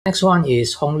Next one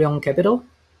is Hong Leong Capital.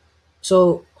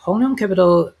 So Hong Leong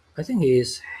Capital, I think,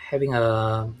 is having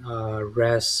a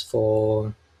rest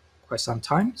for quite some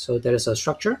time. So there is a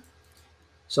structure.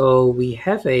 So we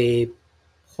have a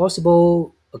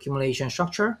possible accumulation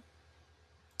structure.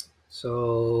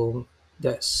 So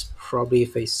that's probably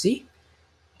phase C.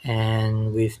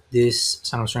 And with this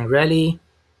Sun Strength rally,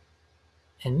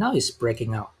 and now it's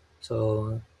breaking out.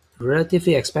 So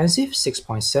relatively expensive,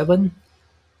 6.7.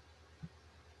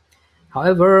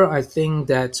 However, I think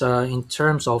that in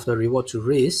terms of the reward to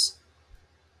risk,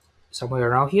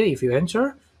 somewhere around here, if you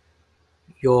enter,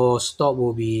 your stop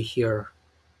will be here.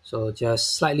 So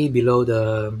just slightly below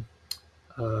the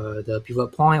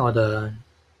pivot point or the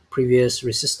previous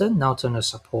resistance, now turn to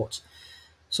support.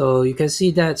 So you can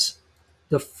see that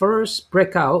the first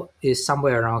breakout is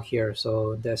somewhere around here.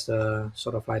 So that's the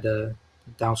sort of like the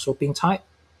downsloping type.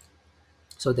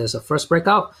 So there's a first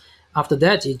breakout. After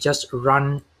that, it just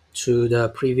run to the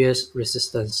previous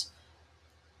resistance,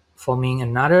 forming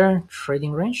another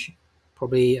trading range.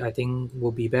 Probably, I think,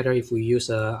 will be better if we use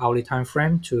a hourly time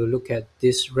frame to look at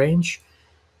this range.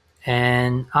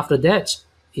 And after that,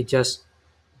 it just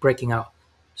breaking out.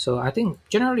 So I think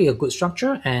generally a good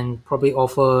structure and probably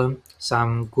offer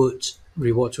some good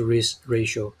reward to risk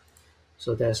ratio.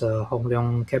 So that's a Hong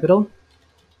Leong Capital.